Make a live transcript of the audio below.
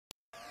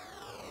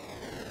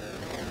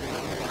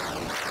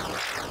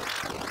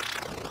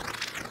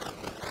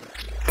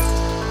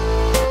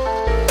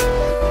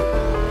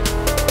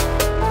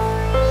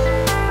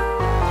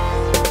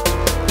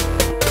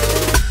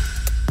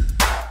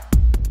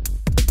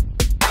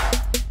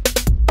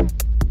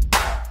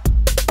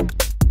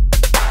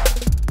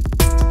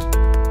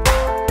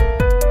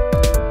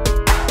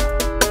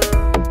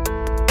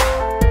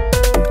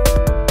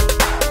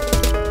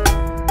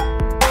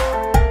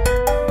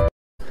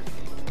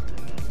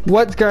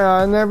What's going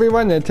on,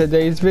 everyone? In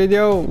today's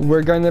video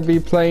we're going to be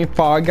playing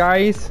Fall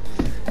Guys,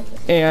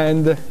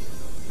 and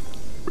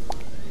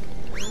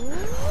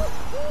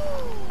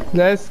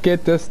let's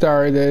get this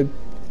started.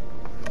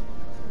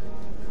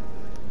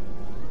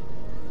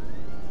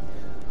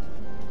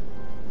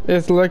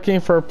 It's looking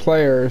for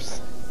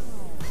players.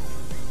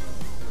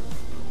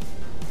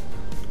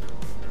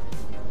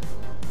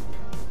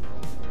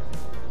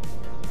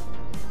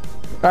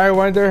 I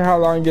wonder how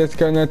long it's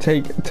gonna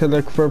take to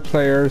look for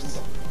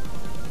players.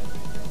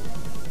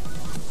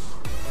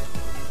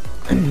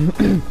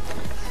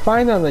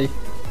 Finally.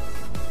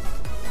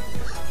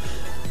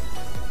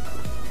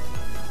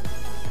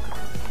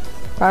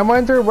 I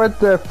wonder what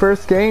the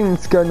first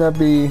game's gonna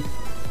be.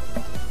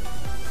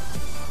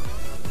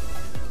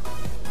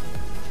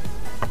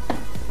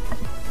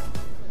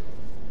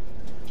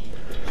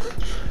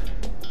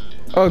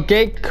 Oh,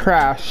 gate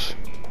crash.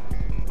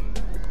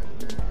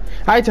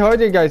 I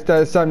told you guys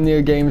that some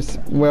new games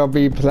will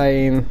be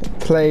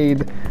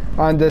played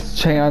on this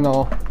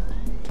channel.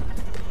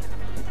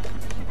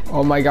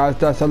 Oh my gosh,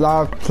 that's a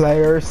lot of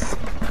players.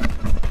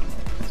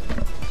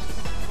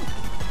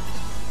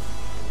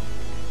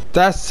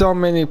 That's so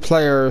many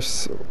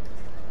players.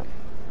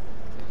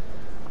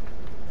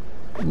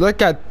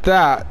 Look at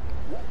that.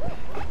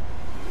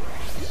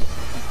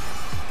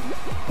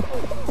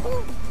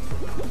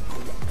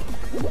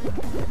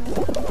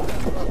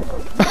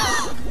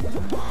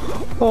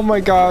 Oh my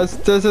gosh,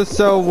 this is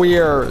so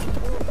weird.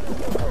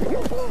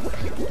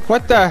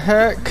 What the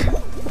heck?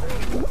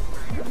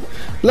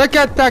 Look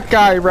at that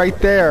guy right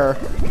there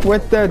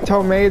with the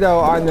tomato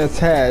on his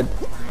head.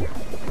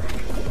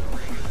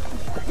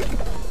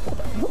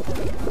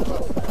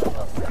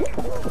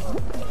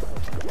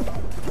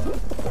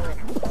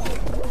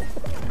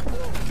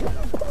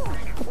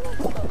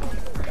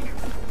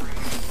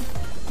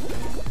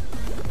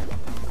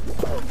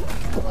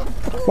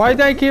 Why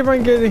did I keep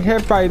on getting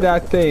hit by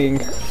that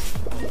thing?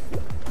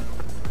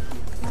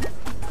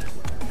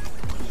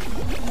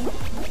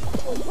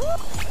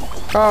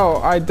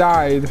 Oh, I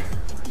died.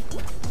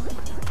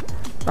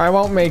 I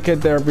won't make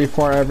it there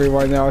before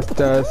everyone else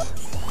does.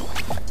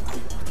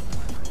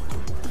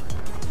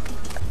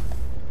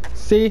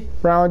 See?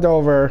 Round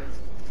over.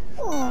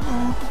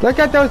 Look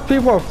at those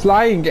people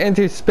flying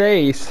into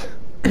space.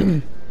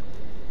 The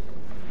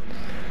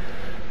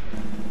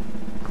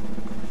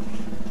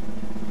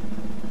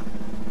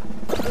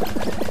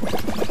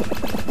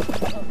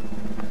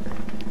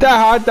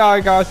hot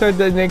dog also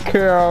didn't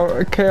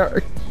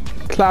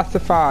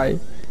classify.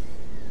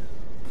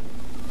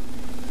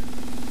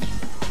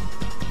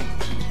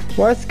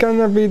 What's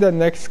gonna be the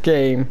next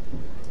game?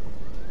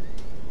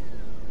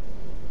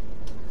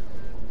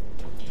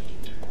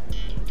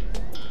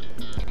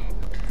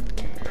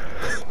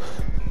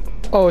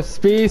 Oh,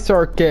 speed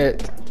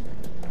circuit.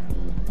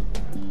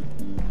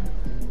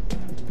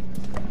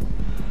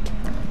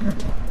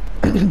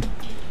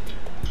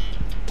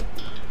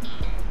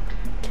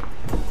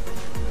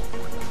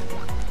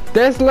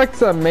 This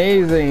looks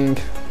amazing.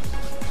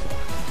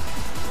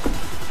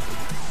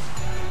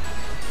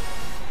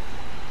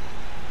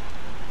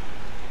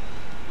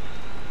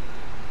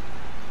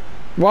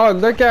 Wow,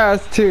 look at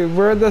us two.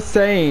 We're the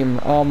same,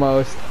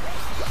 almost.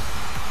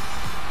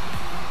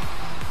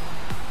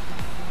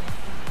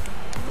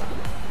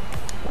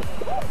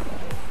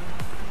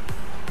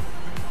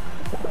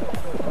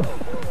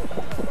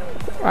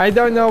 I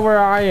don't know where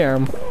I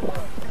am.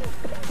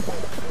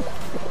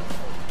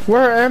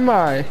 Where am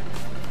I?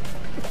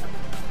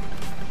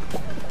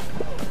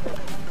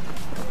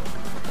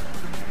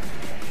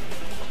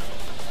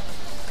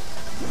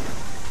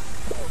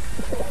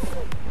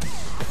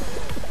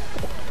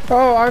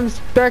 Oh, I'm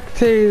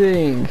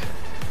spectating.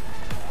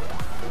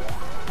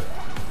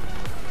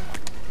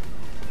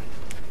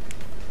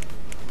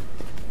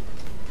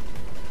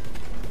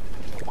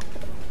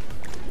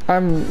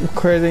 I'm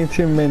quitting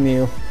to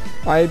menu.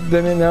 I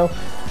didn't know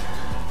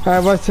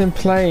I wasn't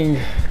playing.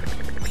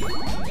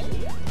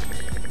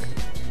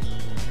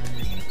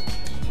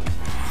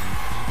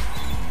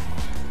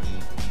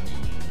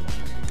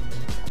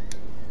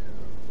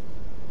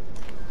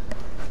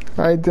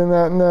 I did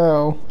not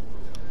know.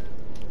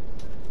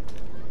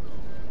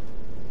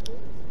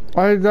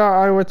 I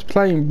thought I was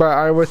playing, but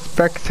I was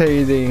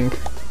spectating.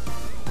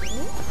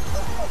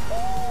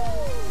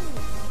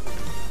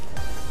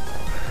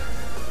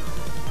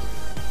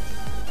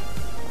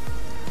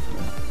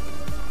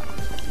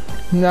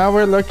 Now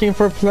we're looking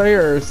for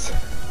players.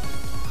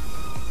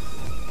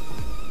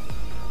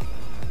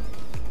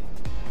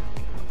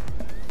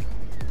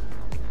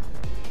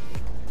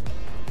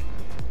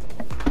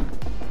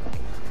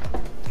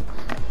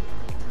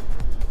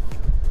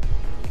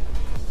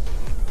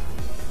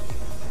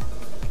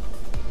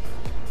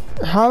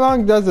 How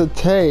long does it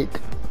take?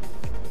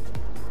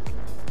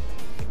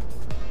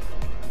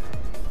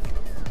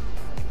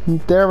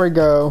 There we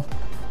go.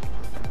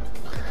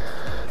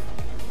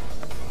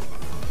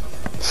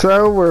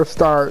 So we're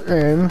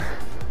starting.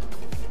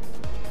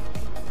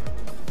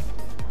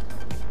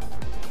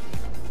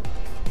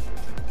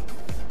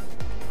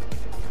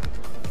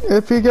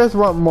 If you guys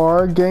want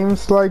more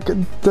games like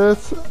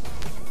this,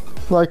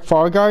 like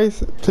Fall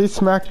Guys, please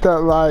smack that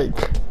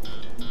like.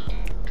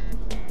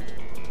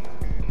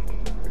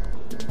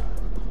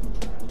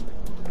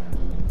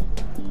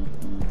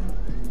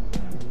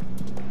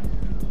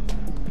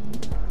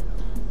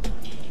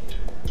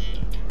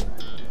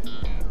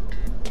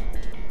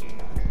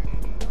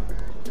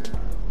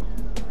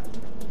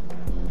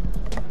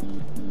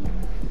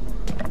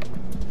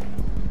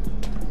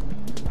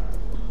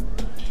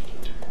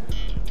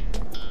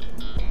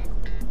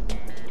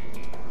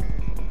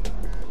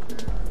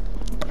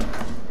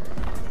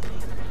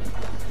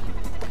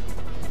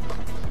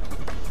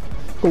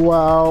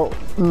 Wow,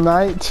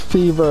 Night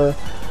Fever.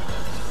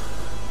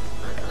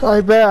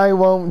 I bet I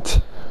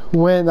won't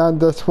win on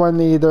this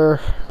one either.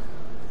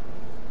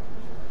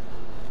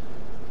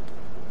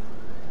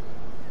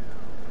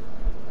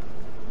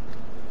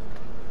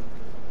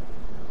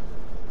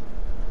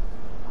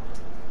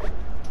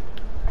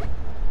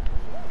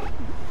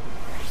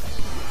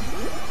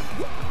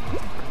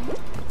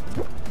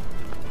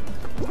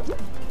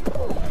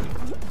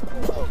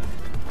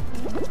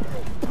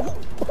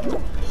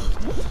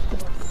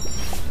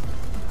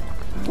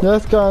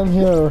 Let's go in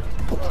here.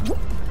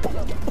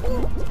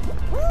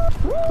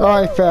 Oh,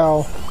 I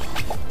fell.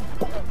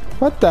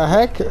 What the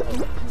heck?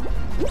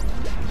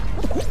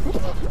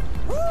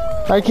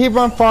 I keep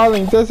on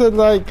falling. This is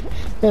like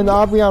an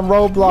obby on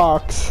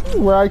Roblox,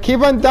 where I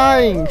keep on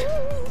dying.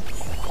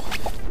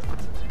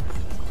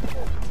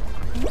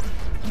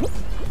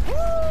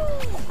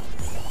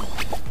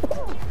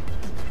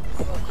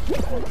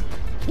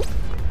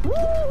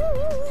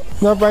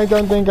 Nope, I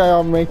don't think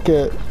I'll make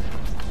it.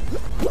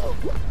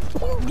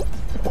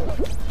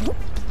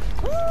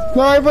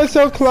 No, I was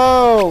so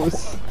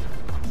close!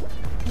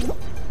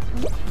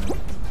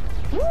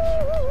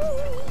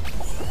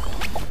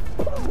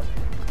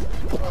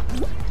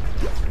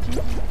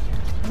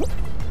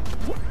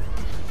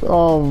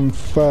 Oh,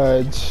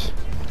 fudge.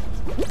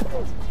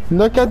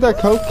 Look at the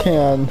Coke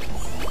can.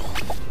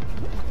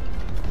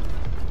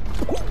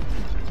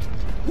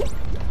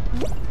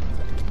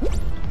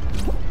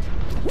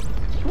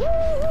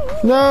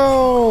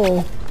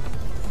 No!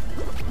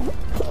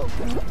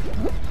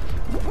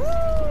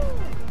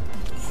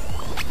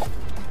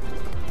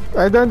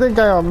 I don't think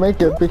I'll make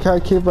it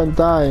because I keep on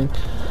dying.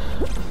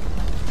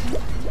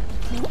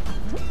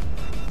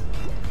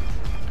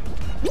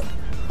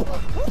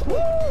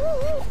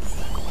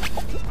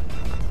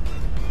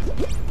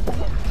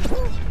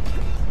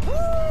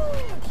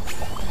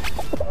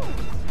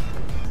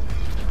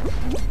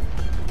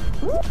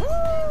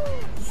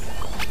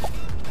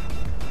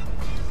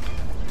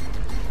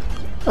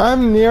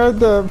 I'm near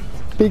the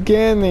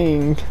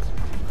beginning.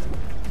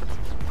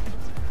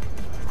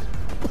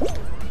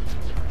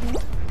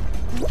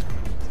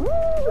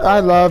 I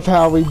love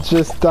how we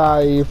just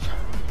dive.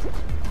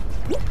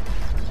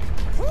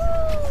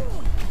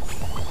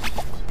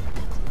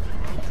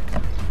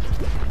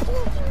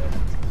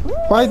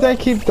 Why do I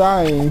keep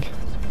dying?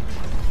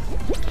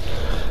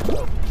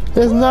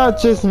 It's not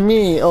just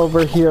me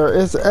over here,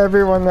 it's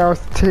everyone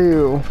else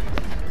too.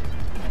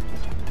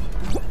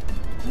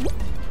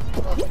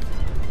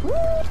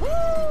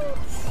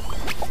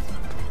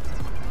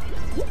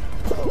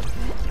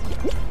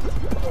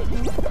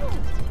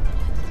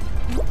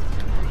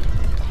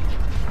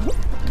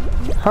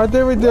 How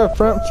did we do a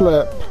front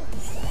flip?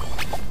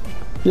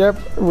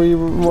 Yep, we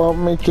won't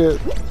make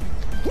it.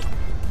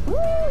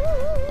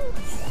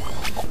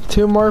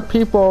 2 more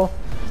people.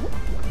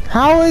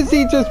 How is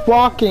he just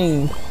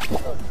walking?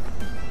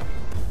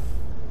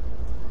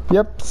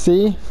 Yep,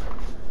 see?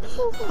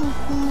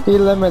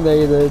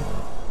 Eliminated.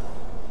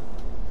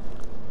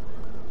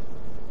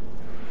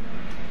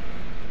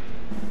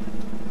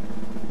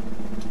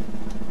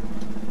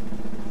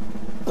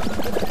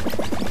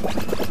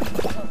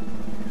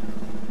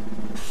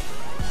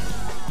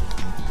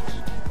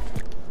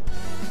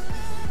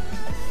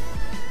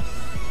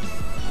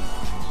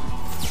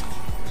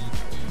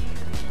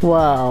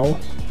 Wow.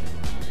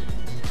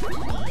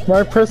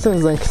 My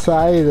person's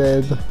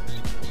excited.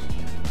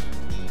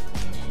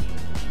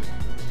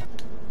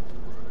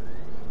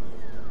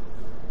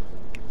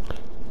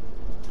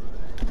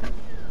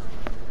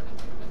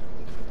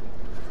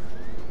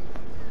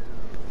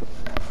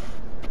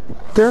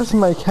 There's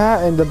my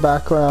cat in the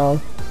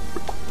background.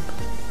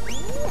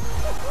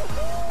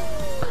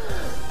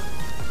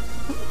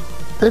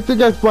 If you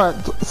guys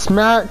want,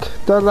 smack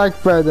the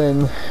like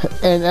button,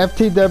 and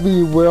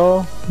FTW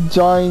will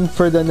join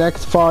for the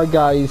next Fall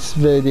Guys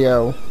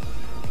video.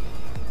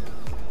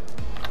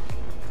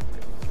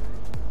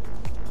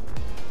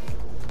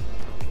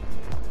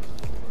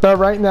 But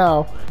right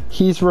now,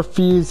 he's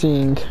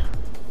refusing.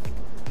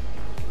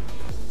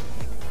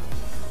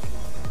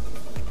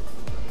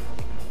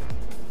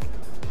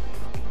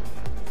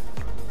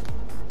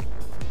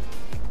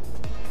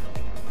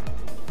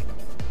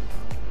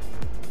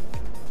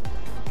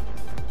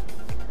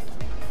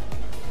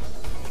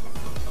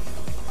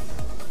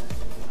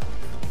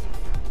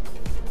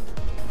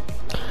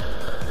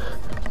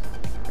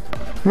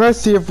 Let's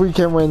see if we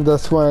can win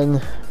this one.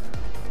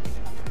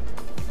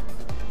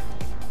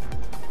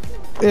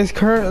 is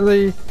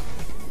currently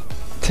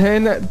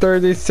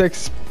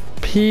 10:36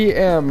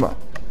 p.m.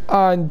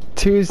 on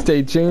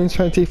Tuesday, June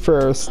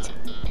 21st.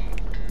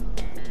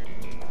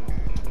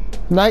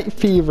 Night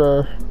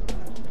fever.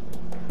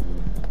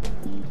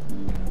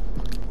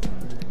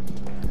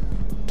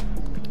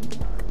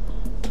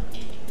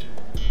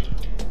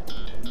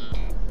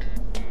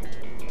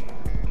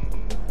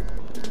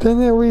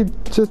 Didn't we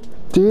just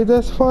do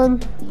this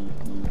one?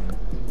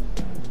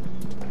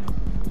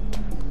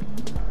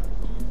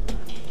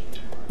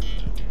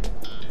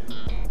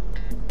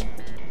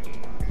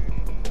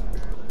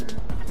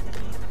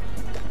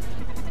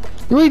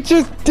 We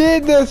just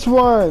did this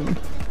one!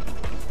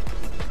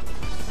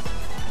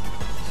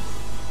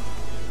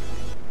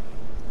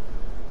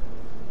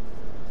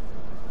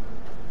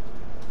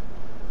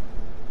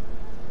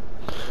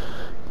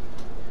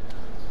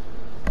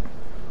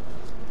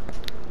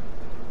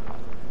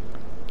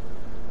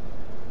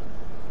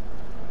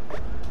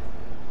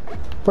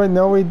 But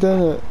no, we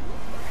didn't.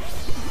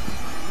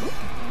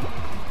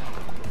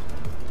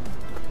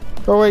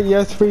 Oh wait,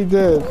 yes we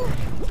did.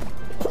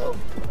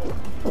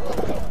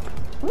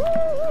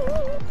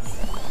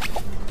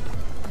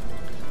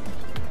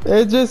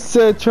 It just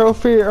said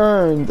trophy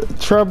earned,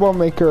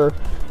 troublemaker.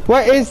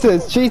 What is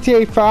this,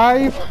 GTA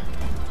 5?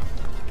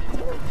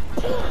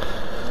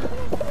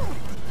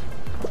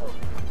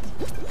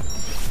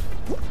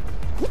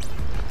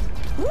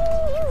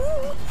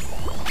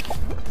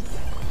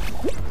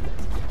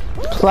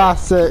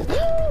 Classic.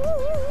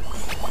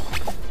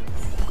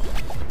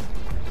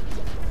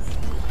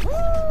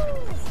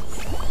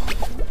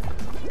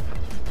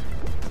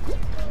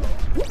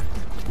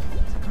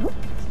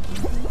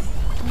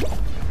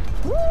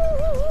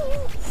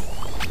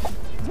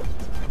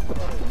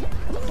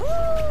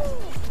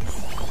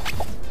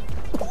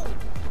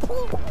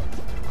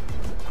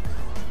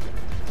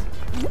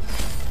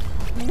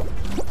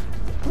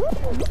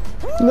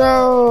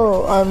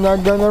 No, I'm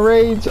not gonna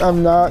rage.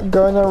 I'm not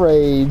gonna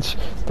rage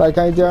like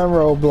I do on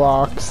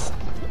Roblox.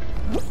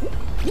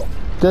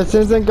 This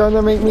isn't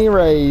gonna make me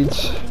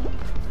rage.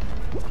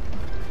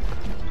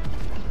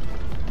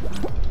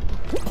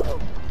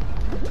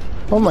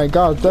 Oh my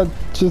god, that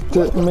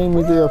just made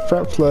me do a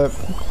front flip.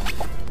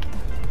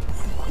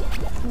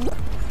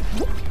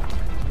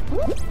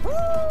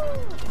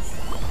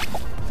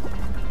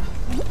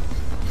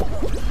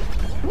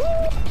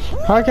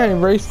 How can I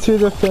race to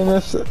the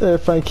finish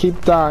if I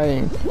keep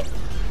dying?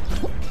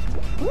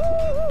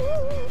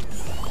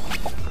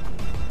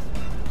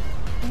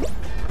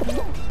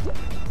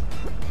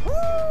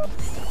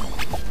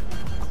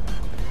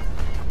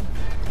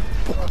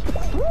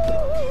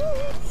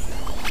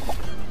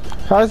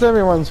 How's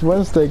everyone's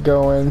Wednesday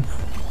going?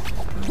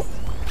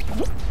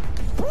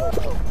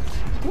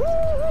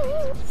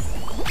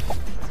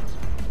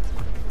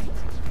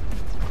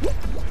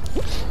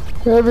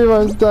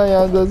 Everyone's dying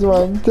on this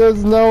one.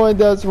 There's no one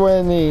that's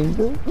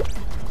winning.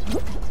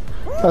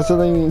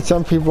 Actually,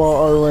 some people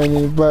are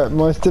winning, but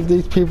most of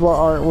these people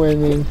aren't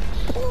winning.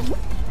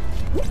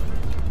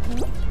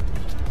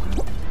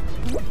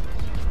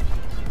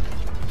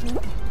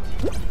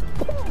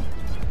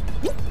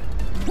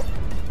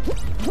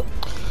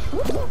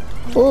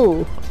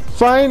 Oh,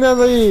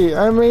 finally!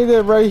 I made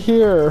it right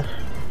here.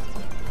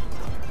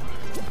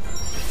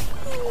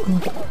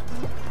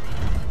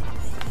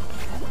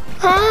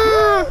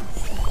 Ah!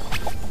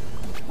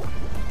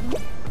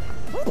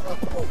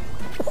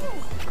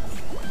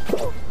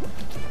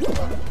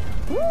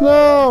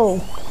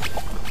 No!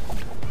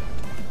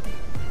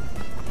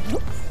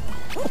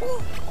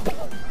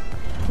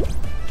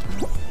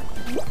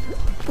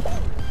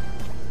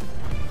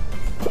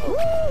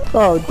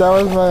 Oh, that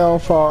was my own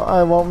fault.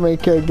 I won't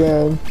make it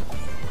again.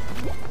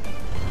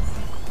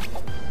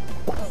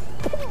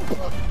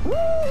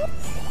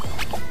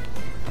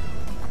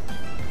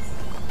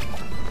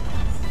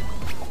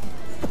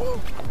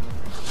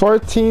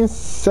 "14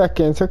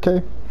 seconds,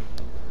 okay.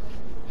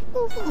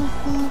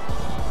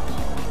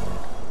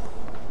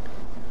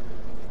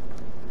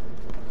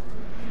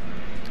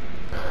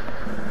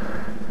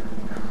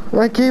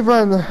 I keep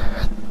on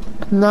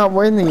not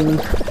winning.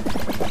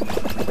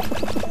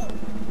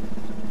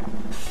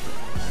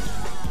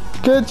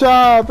 Good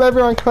job,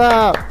 everyone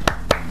clap.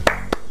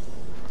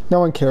 No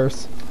one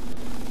cares.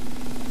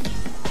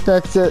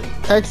 Exit,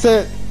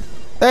 exit,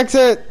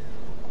 exit.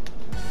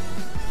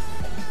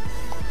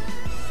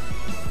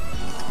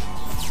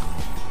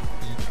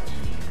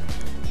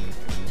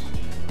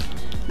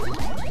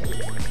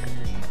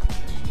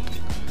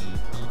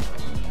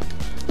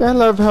 I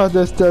love how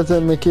this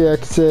doesn't make you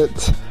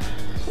exit.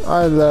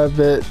 I love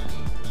it.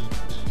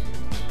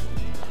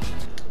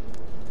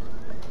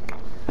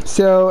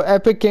 So,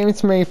 Epic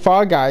Games made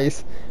Fall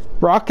Guys,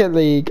 Rocket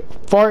League,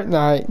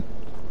 Fortnite.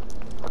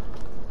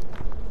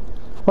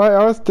 What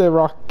else did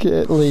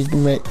Rocket League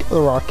make?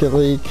 Rocket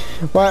League.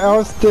 What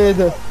else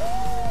did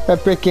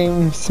Epic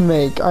Games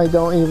make? I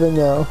don't even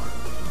know.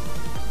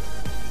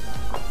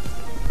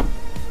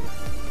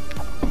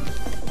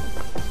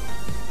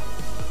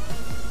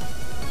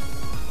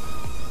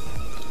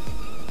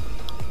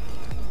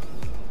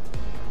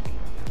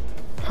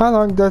 How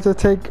long does it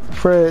take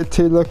for it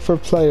to look for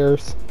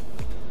players?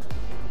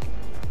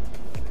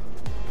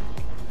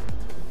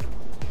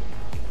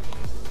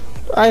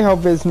 I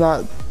hope it's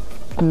not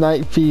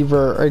night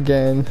fever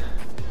again.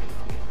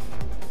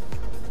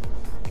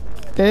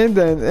 And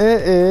then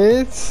it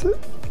is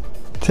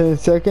 10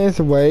 seconds.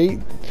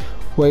 Wait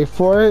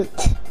for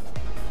it.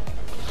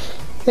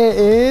 It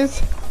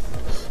is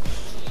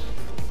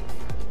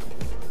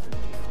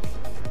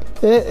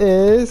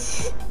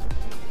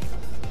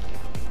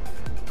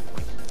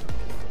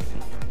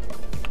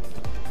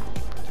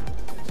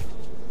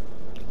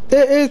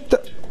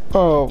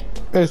 'Oh,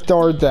 it's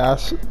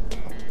DoorDash.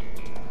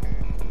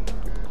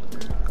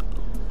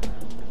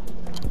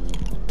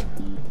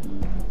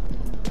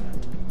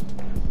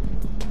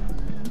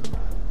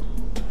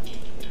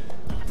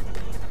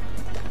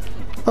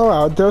 Oh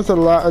wow, there's a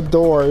lot of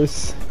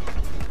doors.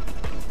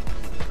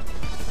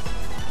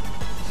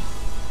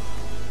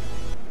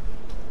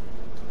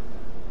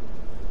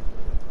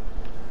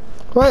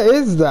 What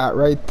is that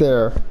right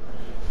there?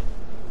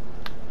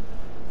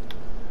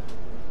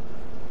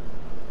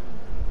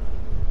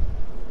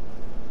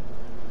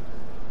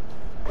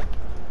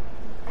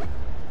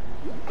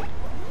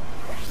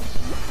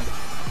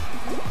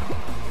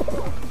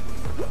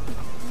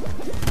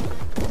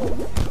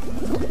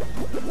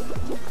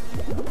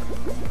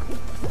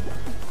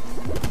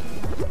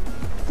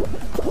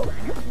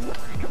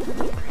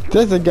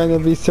 This is gonna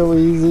be so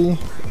easy.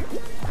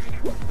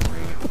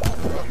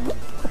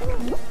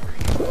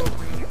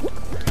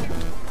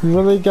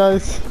 Really,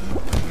 guys?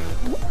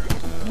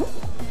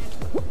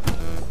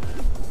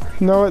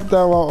 No, that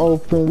won't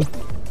open.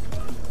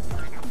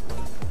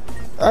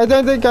 I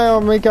don't think I'll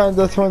make it on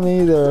this one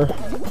either.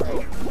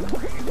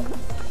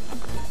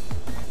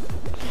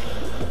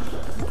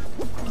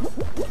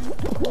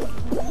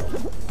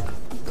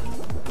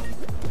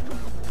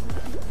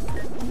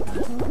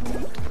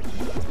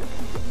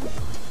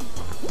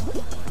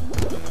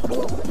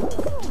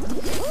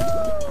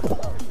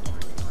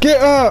 Get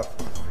up!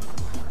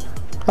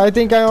 I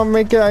think I'll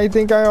make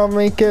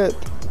it.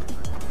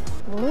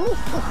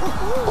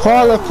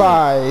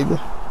 Qualified.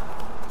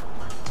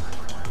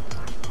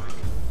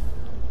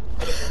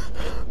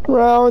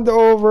 Round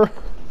over.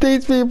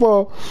 These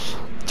people.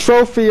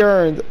 Trophy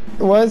earned.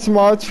 One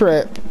small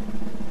trip.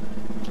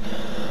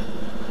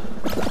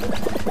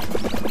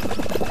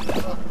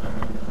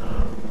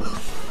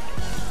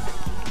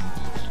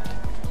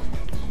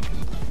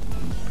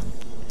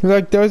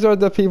 Look, those are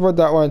the people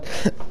that won.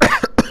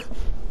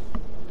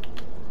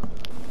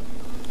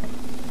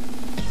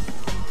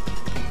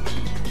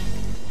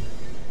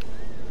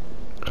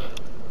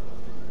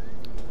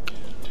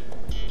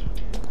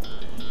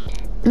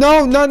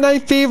 No, not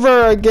night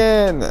fever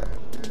again.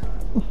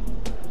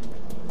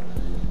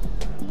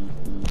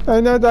 I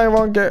know that I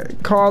won't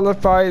get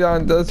qualified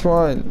on this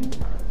one.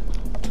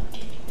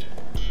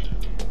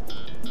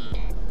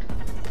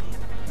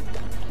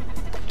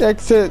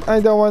 Exit.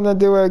 I don't want to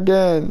do it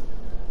again.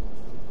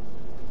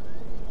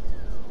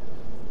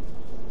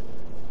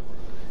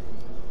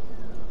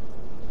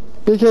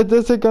 Because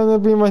this is gonna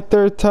be my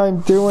third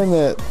time doing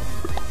it.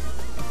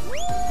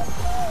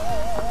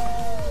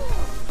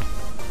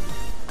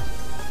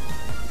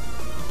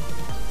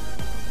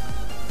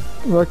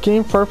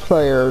 Looking for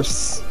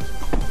players.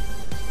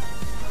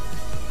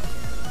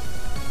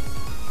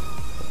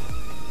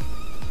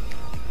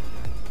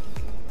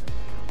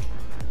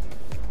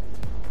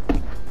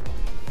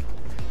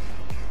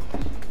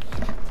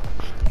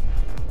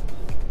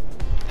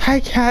 Hi,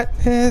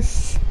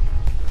 Katniss.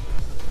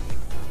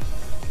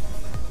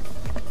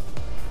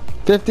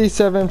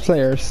 57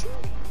 players.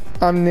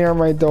 I'm near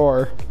my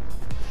door.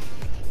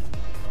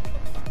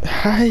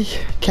 Hi,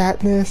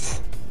 Katniss.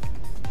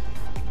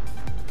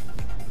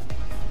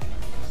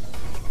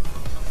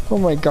 Oh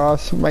my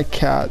gosh, my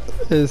cat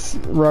is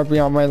rubbing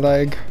on my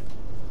leg.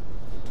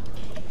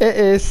 It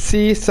is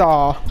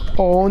Seesaw.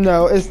 Oh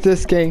no, it's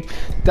this game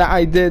that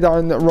I did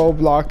on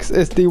Roblox.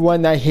 It's the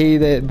one I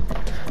hated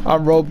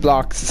on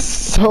Roblox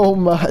so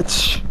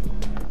much.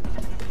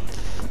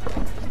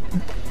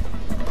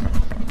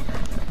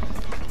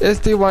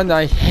 It's the one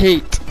I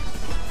hate.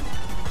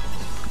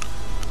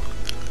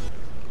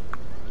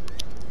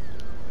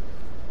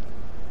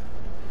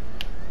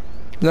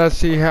 Let's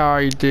see how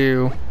I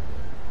do.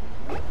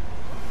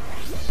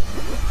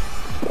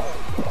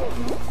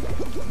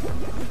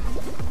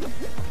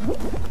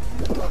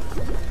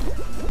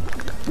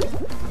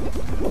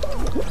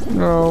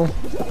 No.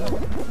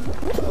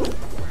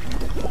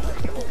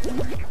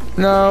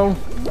 No.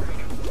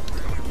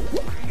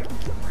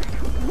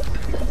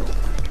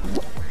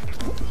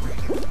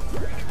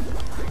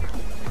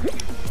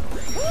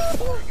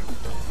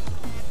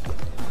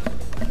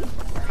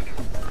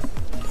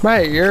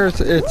 My ear's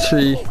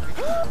itchy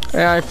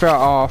and I fell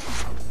off.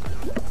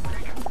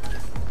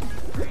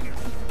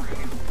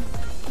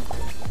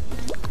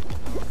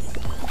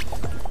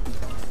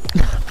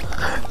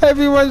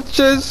 Everyone's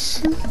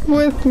just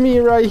with me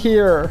right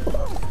here.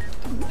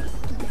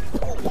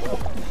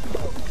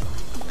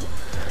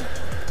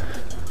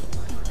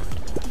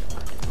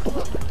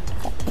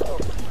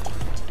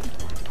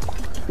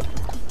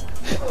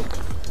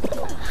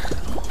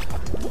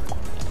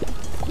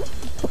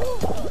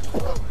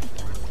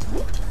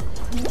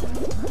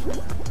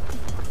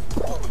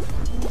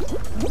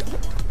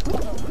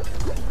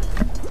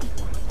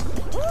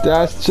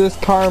 That's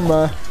just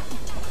karma.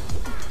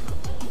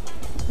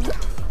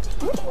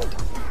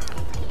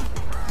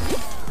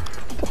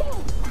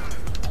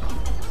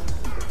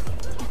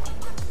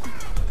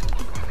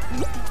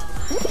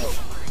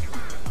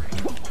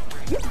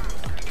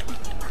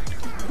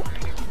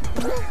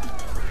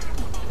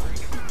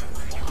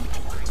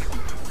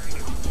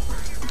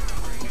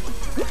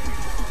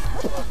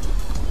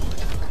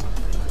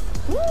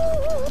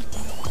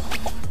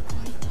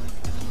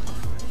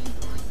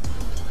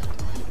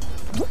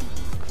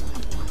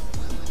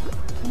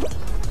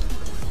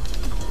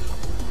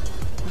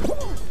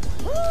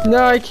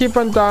 No, I keep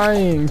on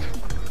dying.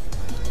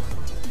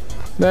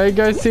 Now you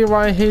guys see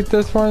why I hate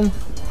this one?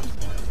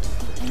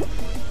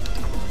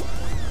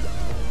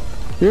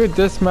 Dude,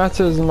 this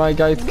matches my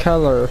guy's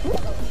color.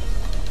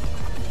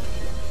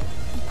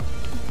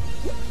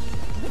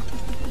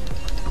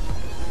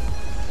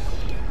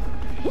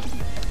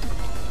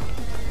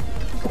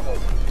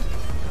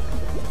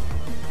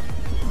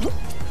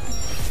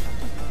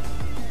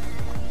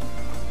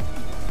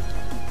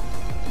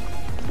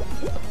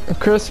 A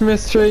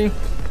Christmas tree.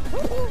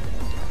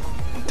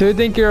 Do you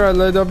think you're a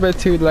little bit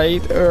too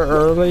late or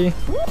early?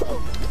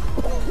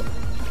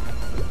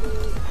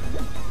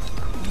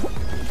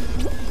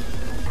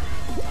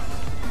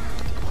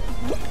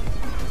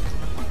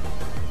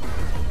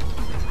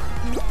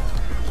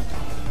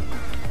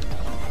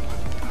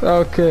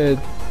 Oh, good.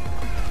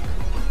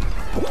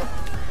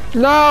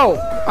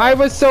 No! I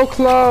was so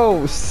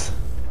close!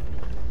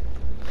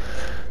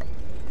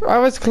 I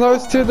was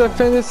close to the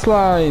finish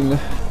line.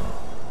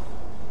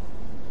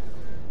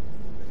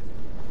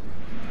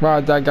 Wow,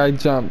 that guy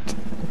jumped.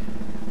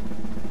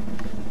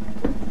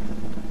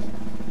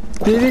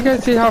 Did you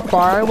guys see how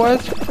far I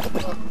was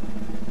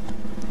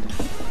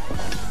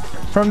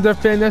from the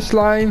finish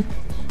line?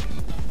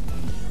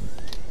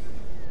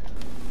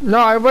 No,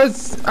 I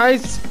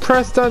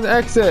pressed on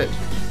exit.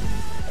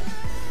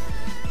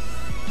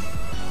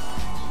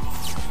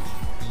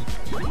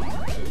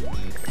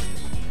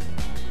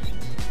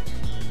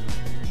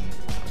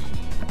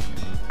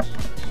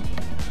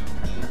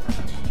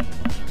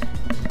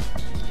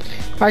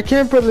 I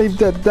can't believe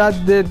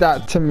that did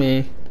that to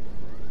me.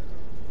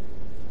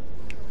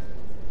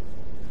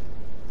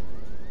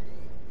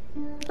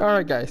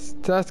 Alright guys,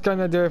 that's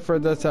gonna do it for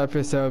this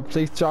episode.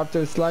 Please drop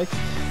those likes,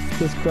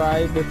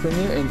 subscribe if you're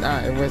new, and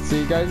I will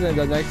see you guys in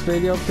the next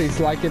video. Please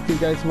like if you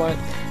guys want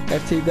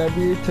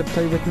FTW to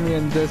play with me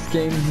in this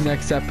game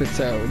next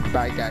episode.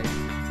 Bye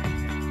guys.